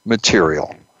organic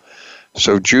material.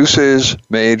 So juices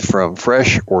made from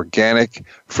fresh organic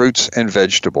fruits and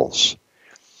vegetables.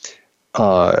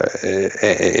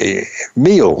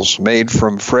 Meals made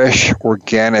from fresh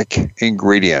organic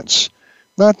ingredients.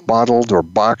 Not bottled or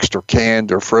boxed or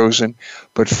canned or frozen,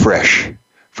 but fresh.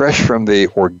 Fresh from the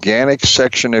organic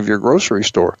section of your grocery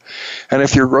store. And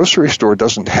if your grocery store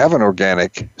doesn't have an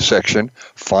organic section,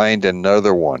 find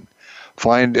another one.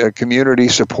 Find a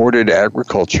community-supported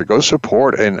agriculture. Go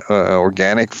support an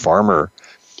organic farmer.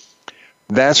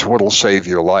 That's what'll save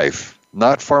your life.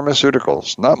 Not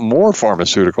pharmaceuticals. Not more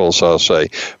pharmaceuticals, I'll say,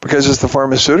 because it's the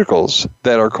pharmaceuticals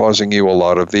that are causing you a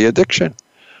lot of the addiction.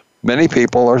 Many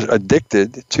people are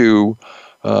addicted to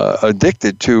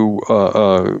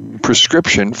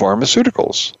prescription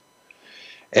pharmaceuticals.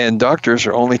 And doctors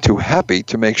are only too happy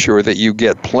to make sure that you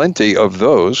get plenty of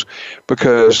those,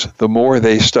 because the more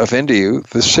they stuff into you,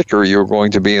 the sicker you're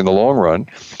going to be in the long run.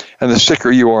 And the sicker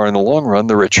you are in the long run,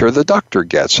 the richer the doctor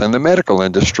gets, and the medical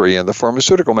industry and the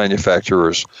pharmaceutical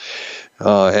manufacturers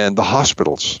and the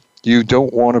hospitals. You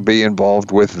don't want to be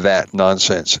involved with that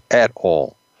nonsense at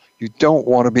all. You don't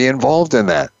want to be involved in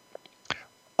that.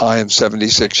 I am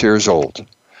 76 years old.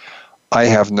 I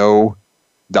have no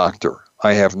doctor.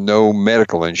 I have no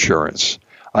medical insurance.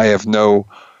 I have no,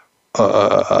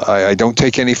 I don't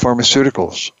take any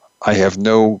pharmaceuticals. I have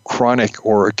no chronic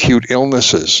or acute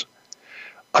illnesses.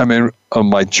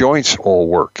 My joints all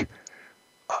work.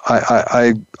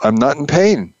 I'm not in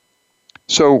pain.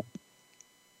 So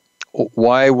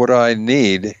why would I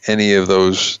need any of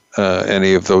those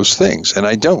things? And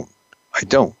I don't.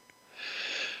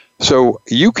 So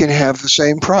you can have the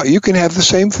same you can have the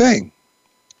same thing.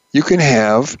 You can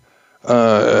have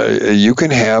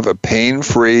a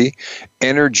pain-free,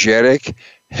 energetic,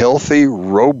 healthy,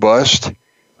 robust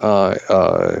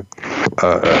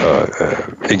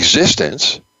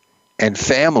existence and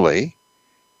family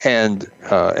and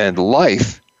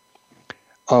life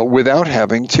without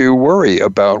having to worry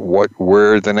about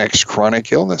where the next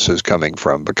chronic illness is coming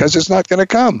from, because it's not going to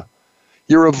come.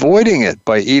 You're avoiding it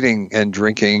by eating and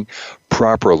drinking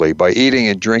properly, by eating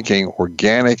and drinking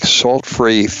organic,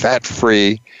 salt-free,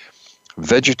 fat-free,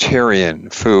 vegetarian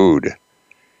food.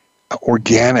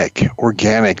 Organic,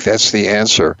 that's the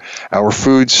answer. Our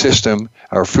food system,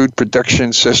 our food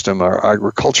production system, our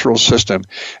agricultural system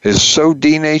is so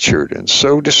denatured and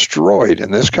so destroyed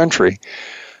in this country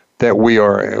that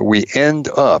we end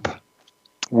up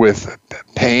with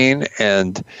pain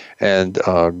and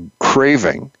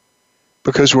craving,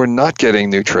 because we're not getting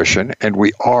nutrition and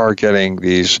we are getting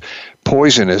these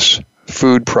poisonous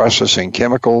food processing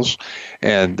chemicals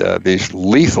and these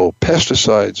lethal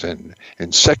pesticides and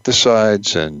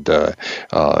insecticides and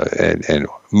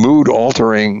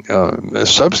mood-altering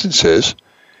substances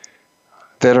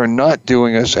that are not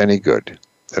doing us any good.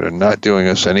 And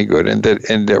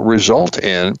that result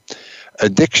in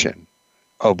addiction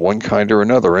of one kind or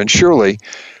another. And surely,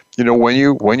 when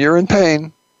you're in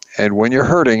pain and when you're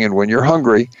hurting and when you're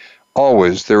hungry,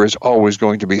 there is always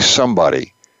going to be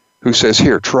somebody who says,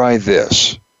 "Here, try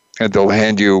this," and they'll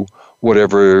hand you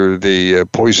whatever the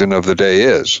poison of the day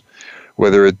is,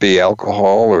 whether it be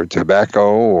alcohol or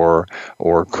tobacco or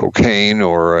cocaine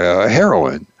or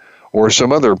heroin or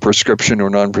some other prescription or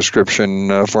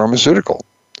non-prescription pharmaceutical.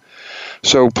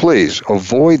 So please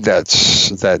avoid that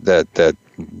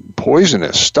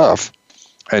poisonous stuff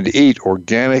and eat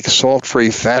organic,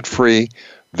 salt-free, fat-free,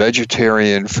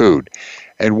 vegetarian food.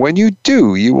 And when you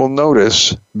do, you will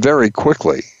notice very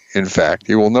quickly, in fact,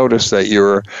 you will notice that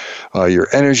your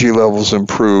energy levels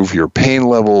improve, your pain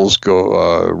levels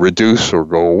reduce or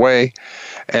go away,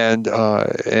 and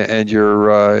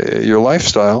your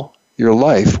lifestyle, your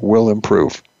life will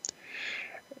improve.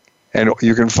 And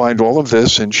you can find all of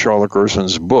this in Charlotte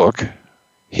Gerson's book,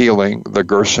 Healing the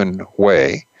Gerson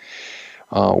Way,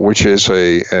 which is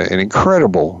an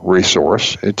incredible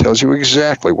resource. It tells you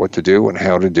exactly what to do and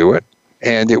how to do it,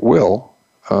 and it will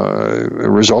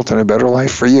result in a better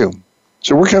life for you.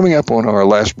 So we're coming up on our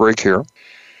last break here.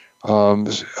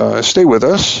 Stay with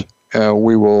us.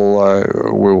 We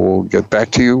will get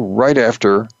back to you right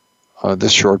after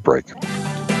this short break.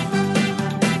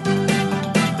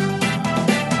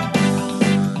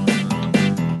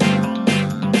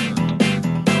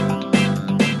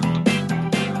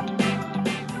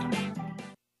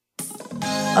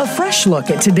 A fresh look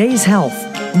at today's health.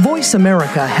 Voice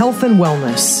America Health and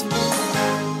Wellness.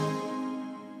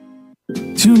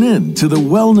 Tune in to the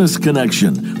Wellness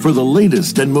Connection for the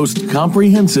latest and most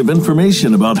comprehensive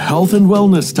information about health and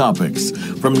wellness topics,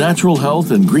 from natural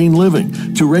health and green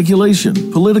living to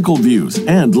regulation, political views,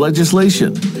 and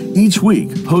legislation. Each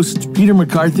week, hosts Peter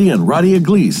McCarthy and Radia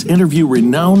Gleese interview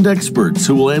renowned experts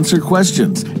who will answer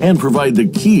questions and provide the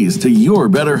keys to your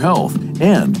better health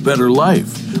and better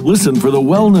life. Listen for the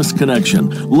Wellness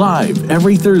Connection live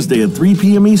every Thursday at 3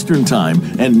 p.m. Eastern Time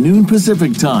and noon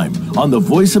Pacific Time on the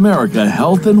Voice America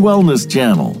Health and Wellness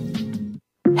channel.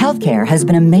 Healthcare has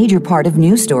been a major part of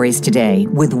news stories today,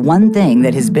 with one thing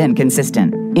that has been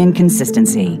consistent: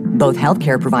 inconsistency. Both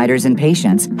healthcare providers and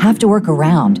patients have to work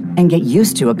around and get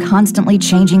used to a constantly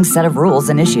changing set of rules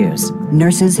and issues.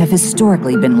 Nurses have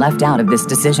historically been left out of this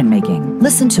decision-making.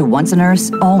 Listen to Once a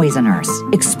Nurse, Always a Nurse,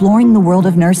 Exploring the World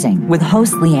of Nursing with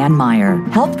host Leanne Meyer.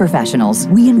 Health professionals,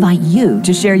 we invite you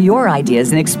to share your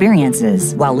ideas and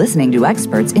experiences while listening to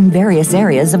experts in various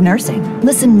areas of nursing.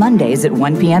 Listen Mondays at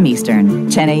 1 p.m. Eastern,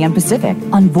 10 a.m. Pacific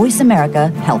on Voice America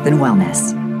Health and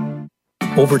Wellness.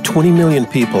 Over 20 million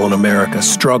people in America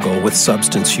struggle with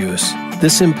substance use.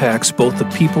 This impacts both the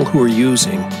people who are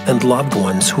using and loved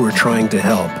ones who are trying to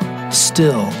help.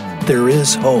 Still, there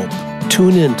is hope.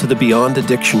 Tune in to the Beyond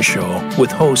Addiction Show with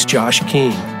host Josh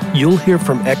King. You'll hear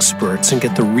from experts and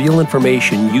get the real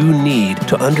information you need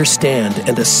to understand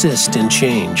and assist in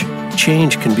change.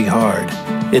 Change can be hard.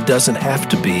 It doesn't have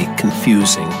to be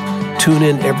confusing. Tune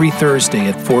in every Thursday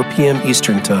at 4 p.m.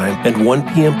 Eastern Time and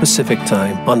 1 p.m. Pacific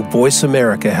Time on Voice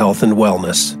America Health and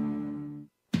Wellness.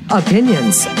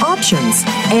 Opinions, options,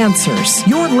 answers.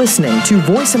 You're listening to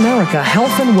Voice America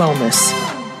Health and Wellness.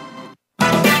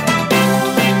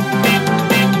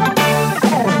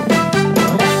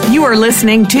 You are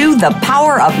listening to The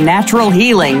Power of Natural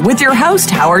Healing with your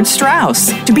host, Howard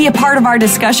Strauss. To be a part of our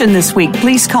discussion this week,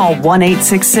 please call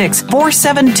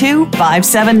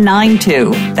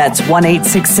 1-866-472-5792. That's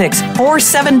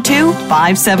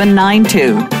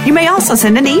 1-866-472-5792. You may also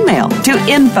send an email to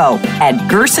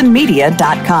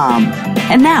info@gersonmedia.com.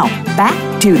 And now,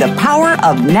 back to The Power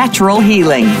of Natural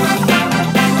Healing.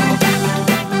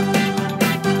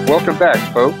 Welcome back,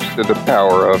 folks, to The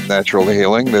Power of Natural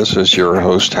Healing. This is your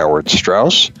host, Howard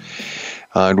Strauss.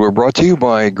 And we're brought to you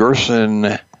by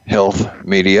Gerson Health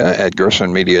Media at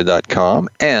gersonmedia.com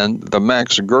and the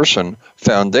Max Gerson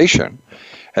Foundation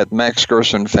at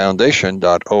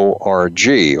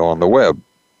maxgersonfoundation.org on the web.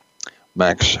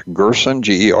 Max Gerson,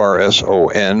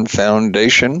 Gerson,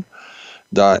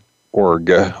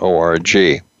 foundation.org,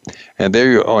 O-R-G. And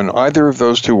there, on either of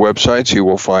those two websites, you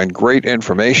will find great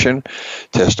information,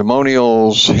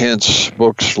 testimonials, hints,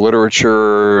 books,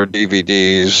 literature,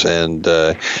 DVDs, and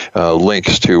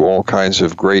links to all kinds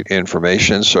of great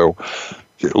information. So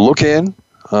look in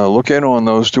on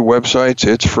those two websites.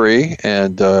 It's free,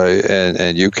 and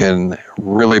you can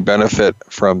really benefit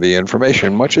from the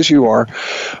information, much as you are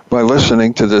by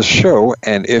listening to this show.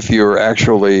 And if you're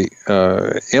actually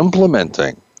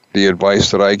implementing the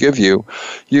advice that I give you,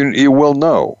 you will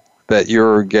know that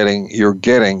you're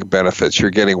getting benefits.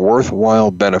 You're getting worthwhile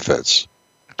benefits.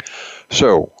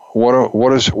 So what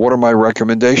are my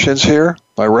recommendations here?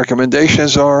 My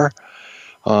recommendations are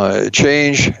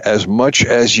change as much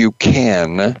as you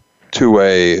can to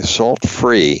a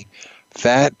salt-free,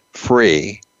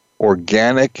 fat-free,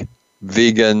 organic,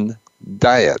 vegan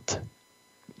diet.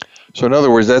 So in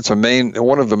other words, that's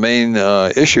one of the main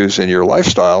issues in your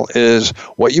lifestyle is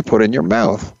what you put in your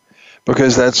mouth,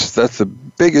 because that's the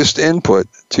biggest input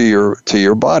to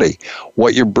your body.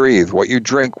 What you breathe, what you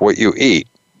drink, what you eat.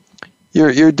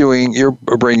 You're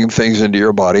bringing things into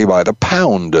your body by the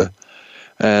pound,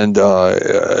 and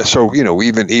so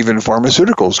even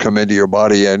pharmaceuticals come into your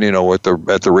body and at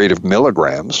the rate of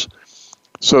milligrams.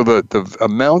 So the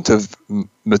amount of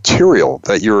material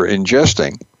that you're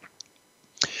ingesting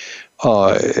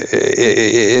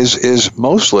is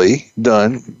mostly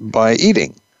done by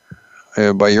eating,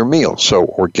 by your meals. So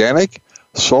organic,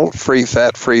 salt-free,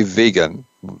 fat-free, vegan.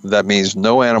 That means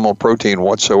no animal protein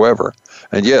whatsoever.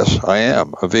 And yes, I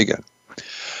am a vegan.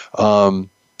 And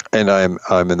I'm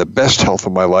in the best health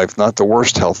of my life, not the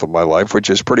worst health of my life, which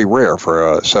is pretty rare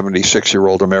for a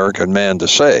 76-year-old American man to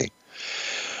say.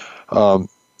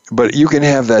 But you can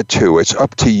have that too. It's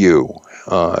up to you.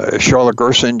 Charlotte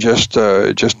Gerson just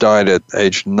died at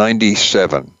age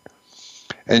 97,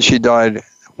 and she died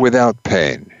without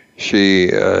pain. She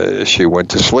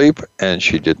went to sleep and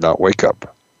she did not wake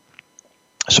up.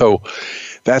 So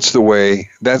that's the way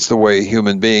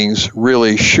human beings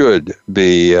really should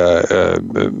be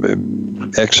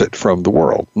exit from the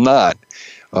world, not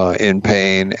in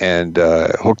pain and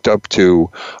hooked up to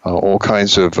all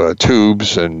kinds of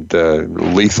tubes and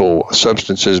lethal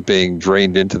substances being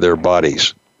drained into their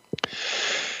bodies.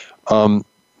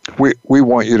 We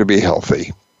want you to be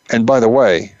healthy. And by the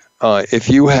way, if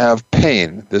you have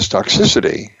pain, this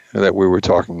toxicity that we were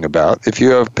talking about, if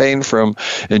you have pain from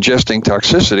ingesting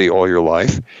toxicity all your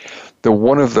life,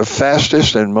 one of the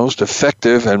fastest and most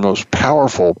effective and most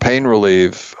powerful pain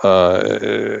reliefs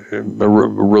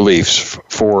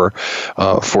for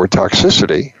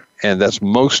toxicity, and that's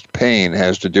most pain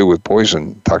has to do with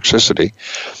poison toxicity,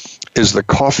 is the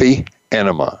coffee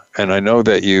enema. And I know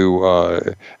that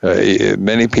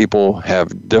many people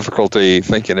have difficulty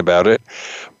thinking about it,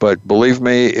 but believe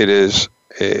me, it is.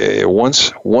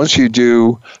 Once you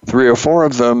do 3 or 4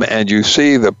 of them and you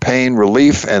see the pain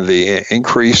relief and the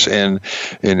increase in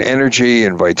energy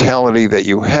and vitality that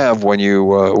you have when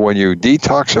you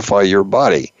detoxify your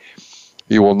body,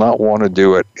 you will not want to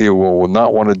do it. You will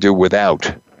not want to do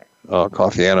without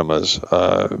coffee enemas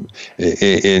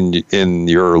in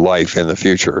your life in the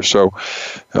future. So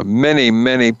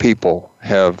many people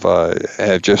have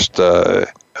just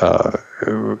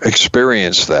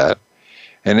experienced that.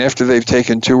 And after they've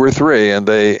taken 2 or 3 and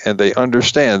they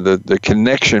understand the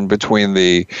connection between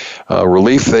the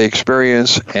relief they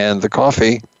experience and the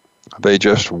coffee, They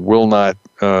just will not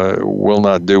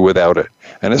do without it.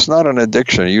 And it's not an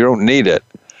addiction. You don't need it,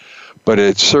 but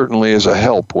it certainly is a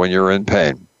help when you're in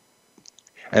pain.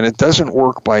 And it doesn't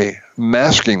work by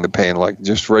masking the pain like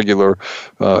just regular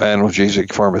analgesic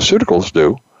pharmaceuticals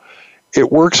do.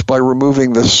 It works by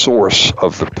removing the source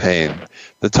of the pain,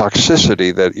 the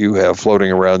toxicity that you have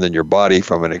floating around in your body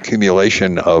from an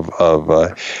accumulation of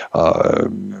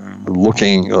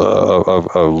living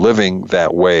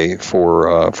that way for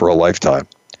a lifetime.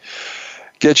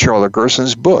 Get Charlotte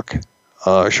Gerson's book.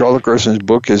 Charlotte Gerson's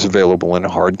book is available in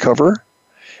hardcover.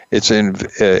 It's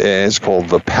called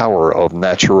The Power of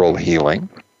Natural Healing.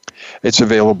 It's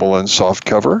available in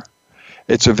softcover.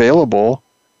 It's available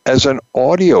as an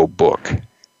audio book,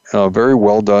 a very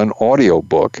well done audio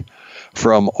book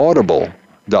from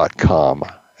audible.com,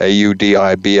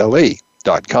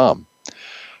 audible.com.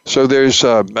 So there's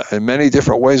many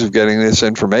different ways of getting this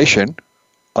information.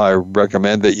 I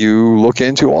recommend that you look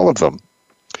into all of them,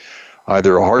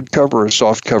 either a hardcover or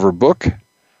softcover book,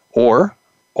 or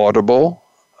Audible,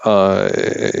 an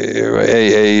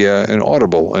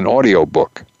audio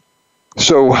book.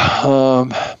 So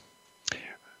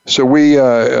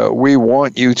we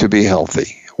want you to be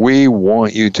healthy. We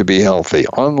want you to be healthy.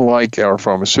 Unlike our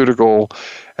pharmaceutical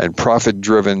and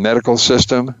profit-driven medical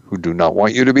system, who do not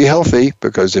want you to be healthy,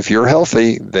 because if you're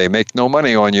healthy, they make no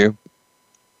money on you.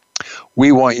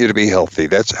 We want you to be healthy.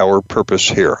 That's our purpose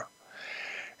here.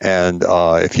 And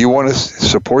if you want to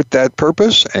support that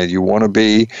purpose, and you want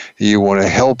to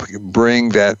help bring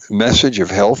that message of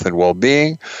health and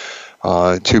well-being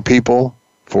to people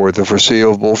for the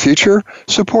foreseeable future,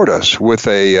 support us with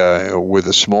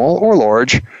a small or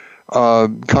large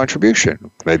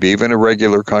contribution, maybe even a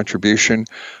regular contribution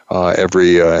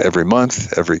every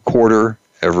month, every quarter,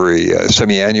 every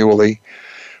semi-annually.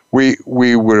 We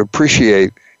would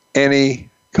appreciate any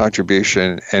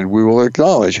contribution, and we will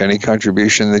acknowledge any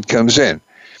contribution that comes in,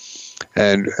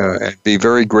 and be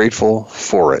very grateful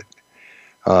for it.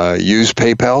 Use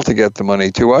PayPal to get the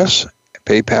money to us.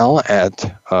 PayPal at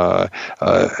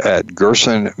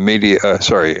Gerson Media,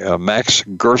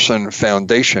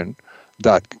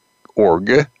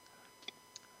 maxgersonfoundation.org.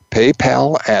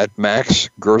 PayPal at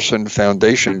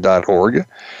maxgersonfoundation.org.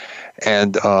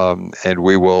 And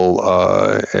we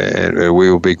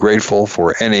will be grateful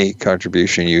for any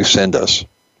contribution you send us.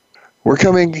 We're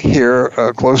coming here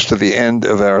close to the end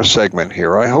of our segment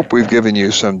here. I hope we've given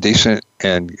you some decent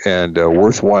and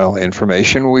worthwhile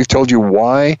information. We've told you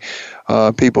why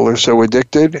people are so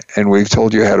addicted, and we've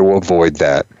told you how to avoid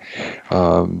that.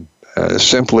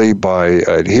 Simply by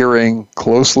adhering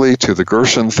closely to the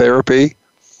Gerson therapy,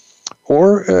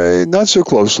 or not so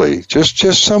closely,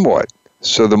 just somewhat.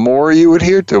 So the more you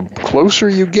adhere to, closer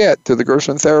you get to the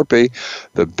Gerson therapy,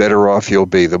 the better off you'll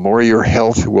be. The more your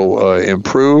health will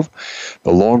improve,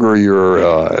 the longer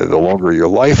your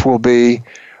life will be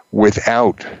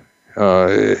without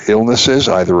illnesses,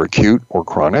 either acute or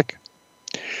chronic,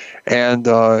 and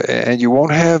you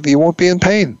won't be in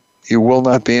pain. You will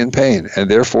not be in pain,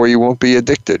 and therefore you won't be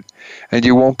addicted, and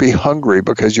you won't be hungry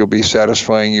because you'll be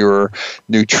satisfying your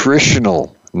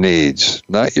nutritional needs,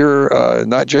 not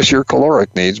just your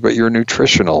caloric needs, but your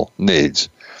nutritional needs,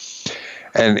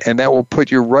 and that will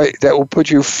put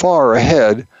you far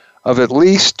ahead of at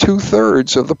least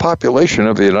 2/3 of the population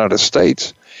of the United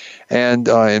States, and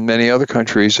in many other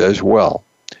countries as well.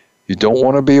 You don't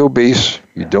want to be obese.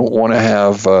 You don't want to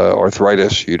have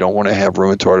arthritis. You don't want to have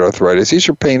rheumatoid arthritis. These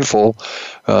are painful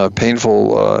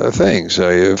things.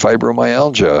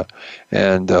 Fibromyalgia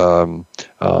and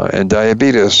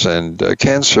diabetes and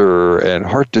cancer and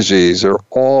heart disease. They're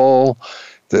all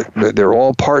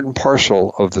part and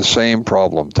parcel of the same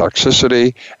problem: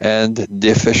 toxicity and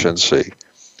deficiency.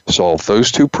 Solve those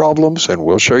two problems, and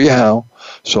we'll show you how.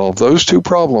 Solve those two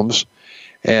problems,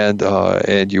 and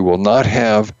you will not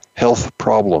have health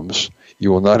problems.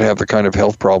 You will not have the kind of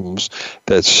health problems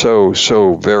that so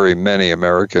very many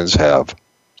Americans have.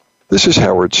 This is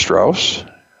Howard Strauss,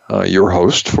 your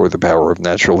host for The Power of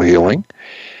Natural Healing,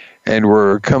 and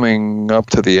we're coming up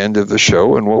to the end of the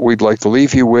show, and what we'd like to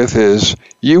leave you with is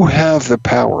you have the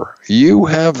power. You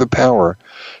have the power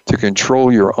to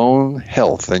control your own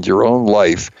health and your own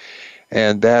life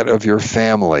and that of your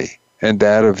family and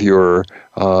that of your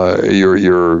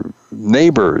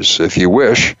neighbors, if you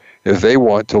wish, if they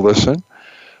want to listen.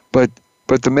 But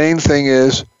the main thing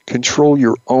is control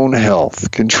your own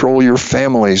health, control your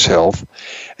family's health,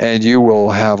 and you will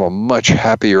have a much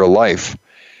happier life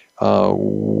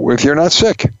if you're not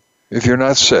sick. If you're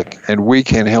not sick, and we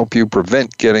can help you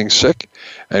prevent getting sick,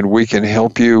 and we can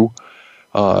help you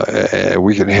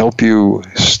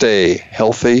stay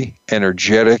healthy,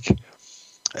 energetic,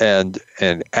 and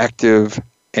active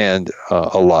and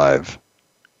alive.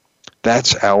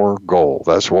 That's our goal.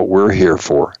 That's what we're here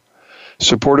for.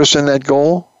 Support us in that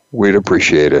goal. We'd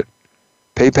appreciate it.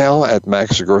 PayPal at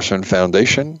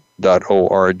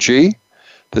maxgrossmanfoundation.org.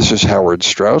 This is Howard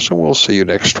Strauss, and we'll see you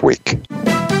next week.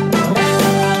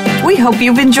 We hope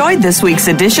you've enjoyed this week's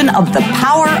edition of The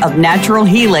Power of Natural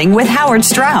Healing with Howard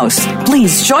Strauss.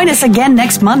 Please join us again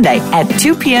next Monday at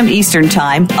 2 p.m. Eastern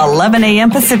Time, 11 a.m.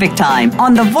 Pacific Time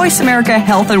on the Voice America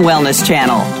Health and Wellness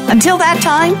Channel. Until that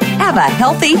time, have a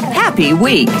healthy, happy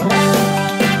week.